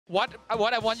what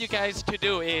I want you guys to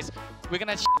do is we're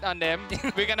gonna shit on them,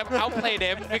 we're gonna outplay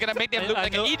them, we're gonna make them look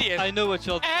like an idiot. I know what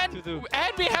you're trying to do.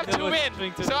 And we have to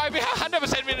win. So we have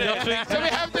 100% win. So we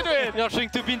have to do it. You're trying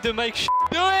to beat the mic.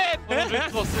 Do it!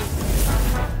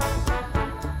 100%.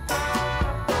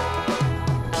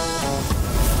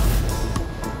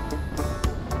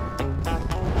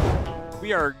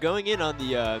 We are going in on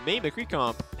the main McCree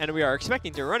comp, and we are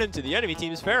expecting to run into the enemy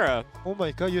team's Pharah. Oh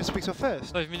my god, you speak so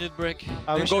fast. 5-minute break.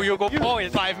 You go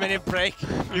point. 5-minute break.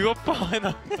 You go point.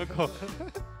 Go.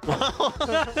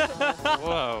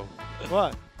 Whoa.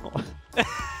 What?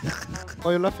 Why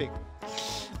are you laughing?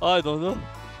 I don't know.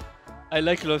 I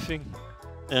like laughing.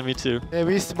 Yeah, me too. Yeah,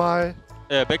 we smile.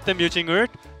 Yeah, back them using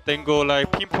Earth, then go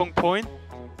like ping pong point,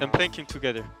 then planking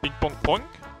together. Ping pong point.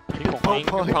 Ping pong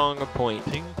point.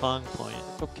 Ping pong point.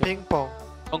 Okay. Ping pong.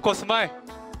 Uncle smile.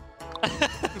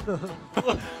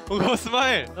 Uncle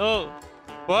smile. No.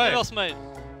 Why? Never smile.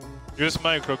 You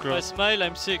smile, If Clo-Clo. I smile,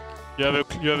 I'm sick. You have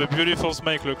a beautiful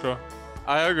smile, Clo-Clo.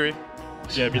 I agree.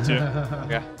 Yeah, me too.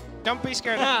 Yeah. Don't be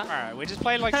scared. Alright, we just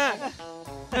play like.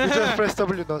 You just press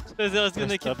W not. Cesar is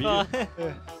gonna keep far.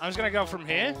 I'm just gonna go from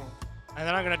here, and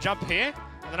then I'm gonna jump here,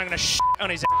 and then I'm gonna shit on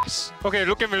his ass. Okay,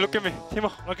 look at me,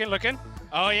 Timo. Looking.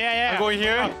 Oh yeah. I'm going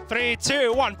here. 3,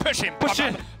 2, 1, push him. Push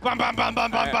him. Bam, bam, bam, bam,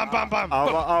 bam, bam, bam, bam.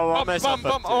 I'll myself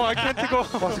up. Oh, I can't go.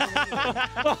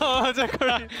 Oh, the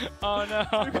curry. Oh no.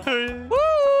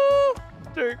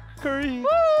 The curry.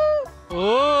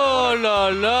 Oh la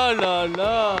la la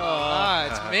la. Ah,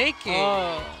 it's Mickey.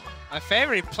 Oh. My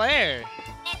favorite player.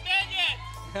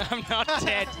 I'm not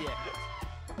dead yet.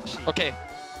 Okay,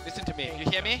 listen to me. You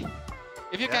hear me?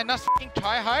 If you cannot fucking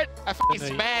try hard, I fucking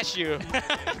smash you.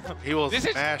 He will This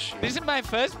smash you. This is my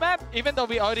first map. Even though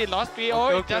we already lost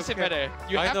 3-0, it doesn't matter.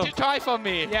 You I have know. to try for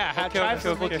me. Yeah, try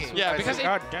for Mickey. Yeah, because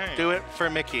God damn. Do it for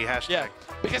Mickey. Hashtag. Yeah,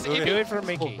 because Do it for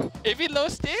Mickey. if we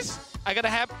lose this, I'm gonna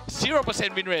have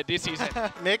 0% win rate this season.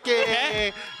 Mickey,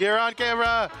 Okay. you're on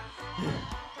camera.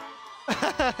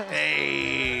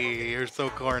 Hey, you're so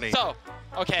corny. So,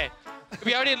 okay.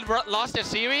 We already lost the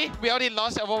series. We already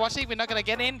lost Overwatch League. We're not gonna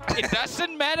get in. It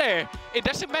doesn't matter. It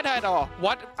doesn't matter at all.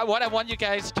 What I want you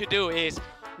guys to do is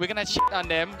we're gonna shit on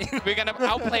them. We're gonna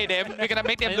outplay them. We're gonna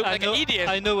make them look like an idiot.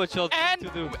 I know what you're trying to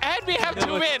do. And we have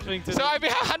to win. So we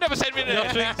have 100% win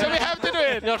rate. So we have to do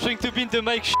it. You're trying to beat the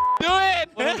mic. Do it.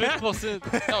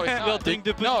 100%. No, it's You're not. doing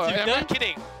the No, positive I'm guy. not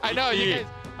kidding. I know you guys.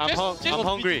 I'm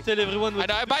hungry. Tell everyone I what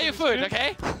know. I buy you food,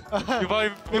 okay? You buy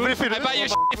Even if you I buy you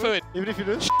lose, food. even if you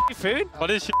lose, Food?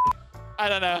 what is shit? I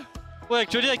don't know. Well,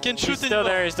 actually, I can't shoot He's still anymore.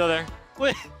 there, he's still there.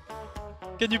 Wait.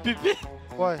 Can you beat me?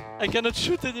 why? I cannot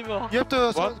shoot anymore. You have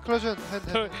to What? close your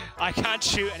hand. I can't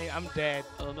shoot any. I'm dead.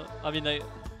 I don't know. I mean, I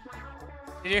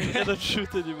cannot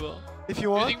shoot anymore. If you Do you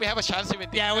want, think we have a chance to win?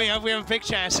 Yeah, we have a big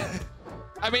chance.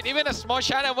 I mean, even a small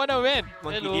shot, I want to win.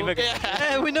 Monkey Hello. Diva. Yeah.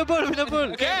 Hey, win a ball, win a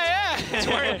ball. Yeah. It's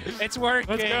working. It's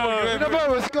working.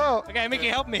 let's go. Okay, Mickey,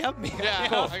 help me. Yeah,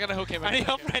 I'm gonna hook him. I need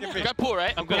help right now. You got pull,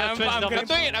 right? I'm gonna train I'm them. I'm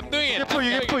doing it. I'm doing it. You get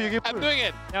pull, you get pull. I'm doing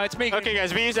it. No, it's Mickey. Okay,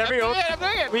 guys, we use every I'm ult. doing it. I'm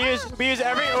doing it. We use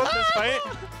every ult this fight.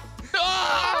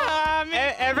 Ah!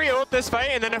 Every ult this fight,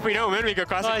 and then if we don't win, we go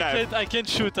cross No, and dive. I can't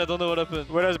shoot. I don't know what happened.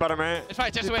 Widow's bottom right. It's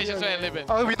fine. Just wait a little bit.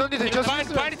 Oh, we don't need it. Just Bind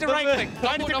it to right click.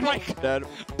 Bind it to right. Dead.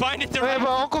 Bind it to Hey, right. but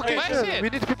Uncle Okay, can that's it. We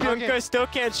need PP again. Unko still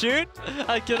can't shoot.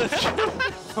 I cannot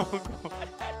shoot.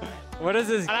 What is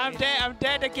this? And I'm dead. I'm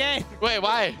dead again. Wait,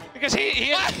 why? Because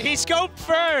he scoped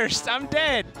first. I'm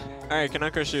dead. All right, can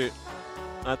Unko shoot?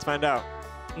 Let's find out.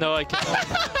 No, I can't.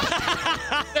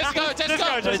 Let's go. Let's go.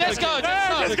 go, Let's just go. go.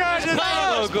 Just go,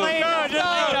 just go.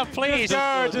 Go. Please.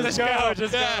 Just go, just go,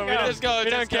 just Yeah, go. let's go. We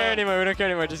don't care anymore. We don't care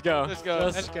anymore. Just go. Let's go.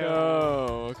 Let's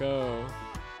go. Go.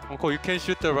 Uncle, you can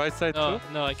shoot the right side No, too?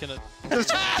 no, I cannot.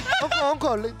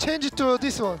 Uncle, change it to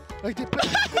this one. Like the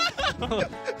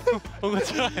Uncle,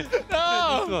 try.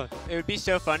 No. It would be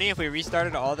so funny if we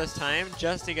restarted all this time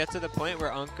just to get to the point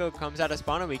where Unko comes out of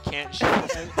spawn and we can't shoot.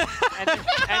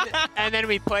 And then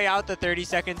we play out the 30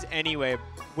 seconds anyway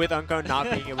with Unko not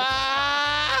being able to.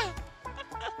 Ah!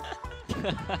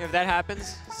 If that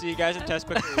happens, see you guys in test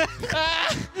book.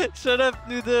 Shut up,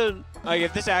 Noodle. Like,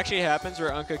 if this actually happens where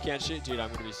Unko can't shoot, dude, I'm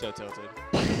going to be so tilted.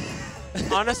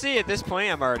 Honestly, at this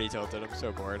point, I'm already tilted. I'm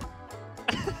so bored.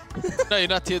 No, you're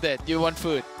not tilted. You want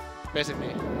food,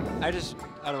 basically. I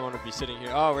don't want to be sitting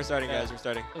here. Oh, we're starting, guys. We're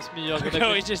starting. That's me. You're gonna No,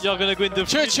 go. he's just- You're gonna go in the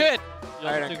Shoot, field. shoot.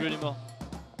 You're Alright, not gonna go anymore.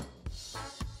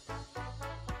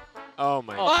 Oh,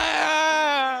 my.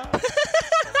 Ah!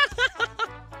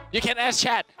 You can ask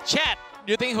chat. Chat,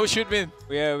 You think who should win?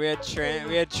 We had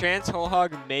trans whole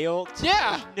hog male.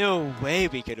 Yeah. No way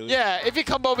we could lose. Yeah, if you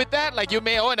combo with that, like you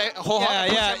mail and I whole hog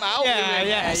push them out. you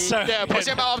win. Yeah, push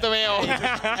them out of the mail.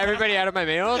 Everybody out of my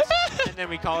mails, and then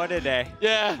we call it a day.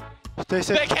 Yeah. They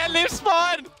said They can't leave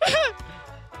spawn.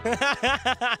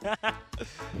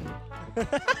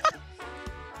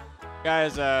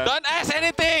 Guys, Don't ask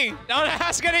anything. Don't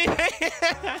ask anything.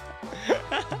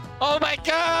 Oh my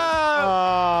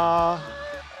god.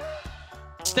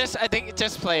 uh, Just, I think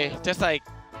just play. Just like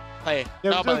play. yeah,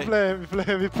 Normally. we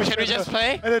play, we push Can we them just out.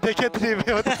 play? And then they can't leave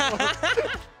me on the phone.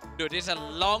 Dude, this is the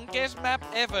longest map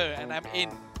ever, and I'm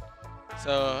in.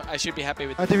 So I should be happy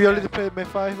with I this. think we already played map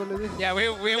 5 already. Yeah, we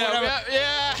would have.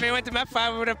 Yeah. If we went to map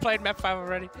 5, we would have played map 5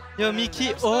 already. Yo,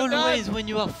 Mickey, always when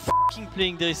you are fucking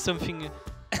playing, there is something.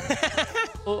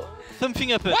 Oh, something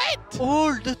happens. What?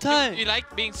 All the time. You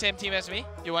like being same team as me?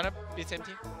 You wanna be same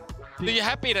team? Do you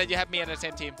happy that you have me on the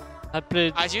same team? I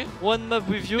played Are you? one map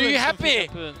with you. Do and you something happy?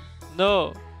 happened.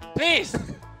 No, Please,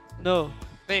 no.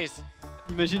 please.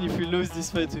 Imagine if we lose this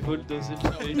fight with all those.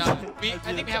 No, I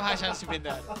think we have high chance to win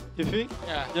that. You think?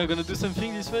 Yeah. You're gonna do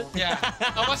something this fight? Yeah.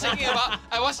 I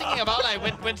was thinking about like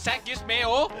when Zach used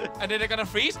Mayo and then they're gonna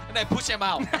freeze and I push them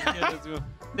out. Yeah, let's go.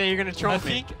 then you're gonna troll I me.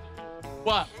 think.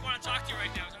 What? We want to talk to you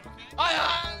right now. Is that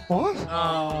okay? What?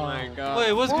 Oh my god.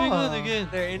 Wait, what's going on Wow. again?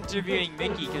 They're interviewing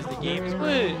Mickey because the game is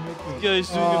Wait, this guy is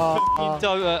doing a fucking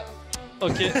interview.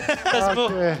 Okay, Tasmo,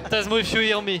 Okay. Tasmo, if you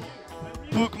hear me,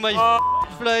 book my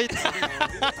flight.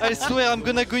 I swear I'm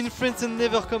gonna go in France and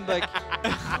never come back.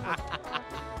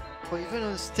 Oh, even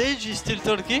on stage, he's still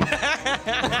talking.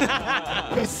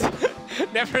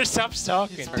 Never stops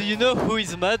talking. Do you know who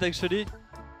is mad actually?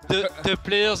 The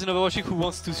players in Overwatch who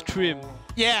wants to stream.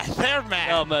 Yeah, they're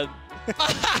mad. Oh man.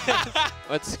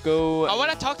 Let's go. I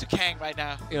wanna talk to Kang right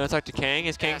now. You wanna talk to Kang?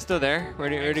 Is Kang still there?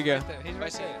 Where'd he go? He's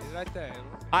right there. He's right there.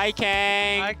 Hi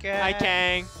Kang. Hi, Kang. Hi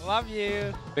Kang. Love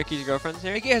you. Vicky's girlfriend's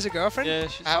here. Mickey has a girlfriend? Yeah,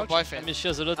 she's I have a I boyfriend. mean, she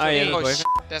has a lot Oh, of yeah, girls. the Oh boyfriend.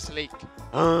 shit, that's a leak.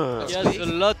 She has a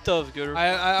lot of girls.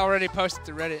 I already posted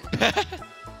to Reddit.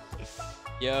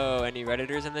 Yo, any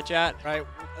redditors in the chat? Right.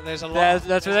 There's a lot.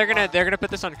 That's where they're gonna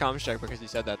put this on comms check because he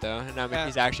said that though, and now Yeah.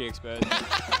 Mickey's actually exposed.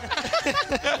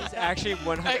 He's actually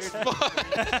 100.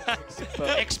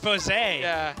 Expose.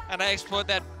 Yeah, and I explored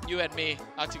that you and me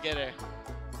are together.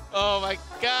 Oh my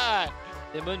god.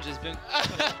 Demon just been.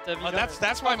 Oh,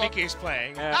 that's why Mickey is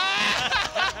playing.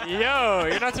 Yo,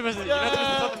 you're not supposed to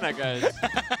tell them that, guys.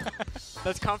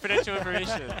 That's confidential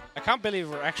information. I can't believe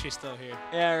we're actually still here.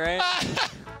 Yeah, right.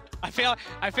 I feel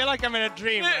like I'm in a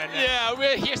dream right now. Yeah,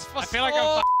 we're here for I feel like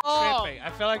I'm f***ing tripping. I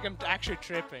feel like I'm actually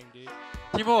tripping, dude.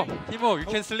 Timo, you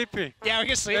can sleep. Yeah, we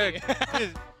can sleep.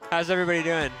 How's everybody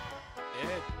doing?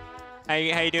 Good.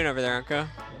 How you doing over there, Uncle?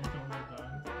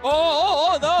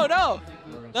 Oh,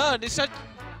 no, this is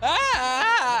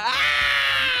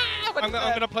I'm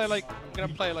gonna play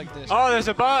like this. Oh, there's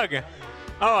a bug.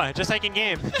 Oh, just like in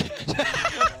game.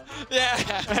 Yeah.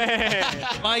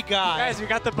 My God. Guys, we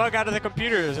got the bug out of the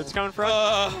computers. It's coming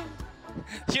from.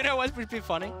 You know what would be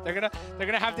funny? They're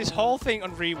gonna have this whole thing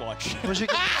on rewatch.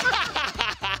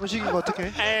 Washington got okay.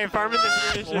 Hey, farming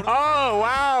the Oh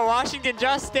wow, Washington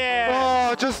Justice.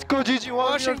 Oh, just go GG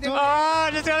Washington. Oh,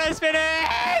 just gonna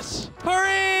finish.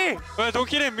 Hurry! Well, don't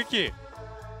kill him, Mickey.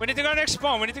 We need to go next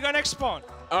spawn. We need to go next spawn.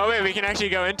 Oh wait, we can actually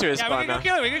go into his Yeah, spawn we can now. go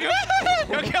kill him. We can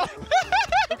go kill him.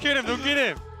 Don't kill him, don't kill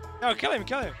him. No, kill him.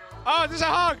 Kill him. Oh, there's a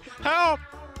hog. Help!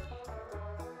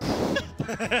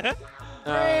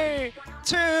 3,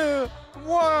 2,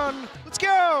 1. Let's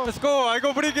go. Let's go, I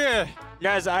go pretty good.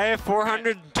 Guys, I have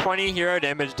 420 hero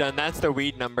damage done. That's the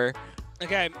weed number.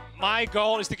 Okay, my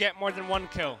goal is to get more than 1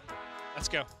 kill. Let's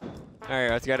go. All right,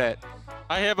 let's get it.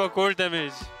 I have a gold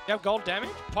damage. You have gold damage?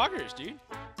 Poggers, dude.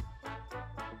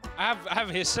 I have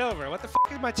his silver. What the f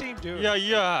is my team doing?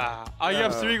 Yeah. I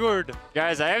have 3 gold.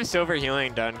 Guys, I have silver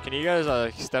healing done. Can you guys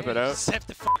step it up? Step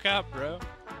the f up, bro.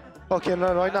 Okay,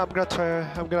 no, right now I'm gonna try.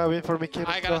 I'm gonna win for Mickey.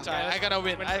 I gotta try. I gotta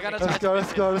win. I gotta try.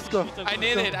 Let's go. I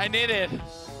need it. I need it.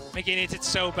 Mickey needs it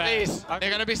so bad. Please.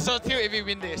 They're gonna be so tilt if we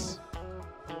win this.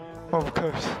 Of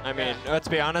course. I mean, let's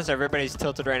be honest, everybody's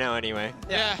tilted right now anyway.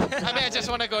 Yeah. I mean, I just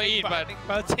wanna go eat, but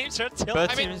Both teams are tilted.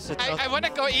 Both I mean, teams are I wanna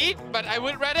go eat, but I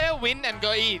would rather win and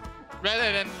go eat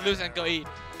rather than lose and go eat.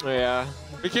 Oh, yeah.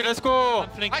 Mickey, let's go.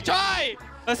 I try.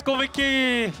 Let's go,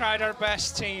 Mickey. Tried our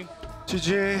best, team.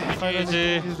 GG. Finally,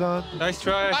 GG. he's done. Nice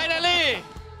try. Finally.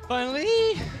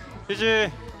 Finally.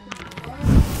 GG.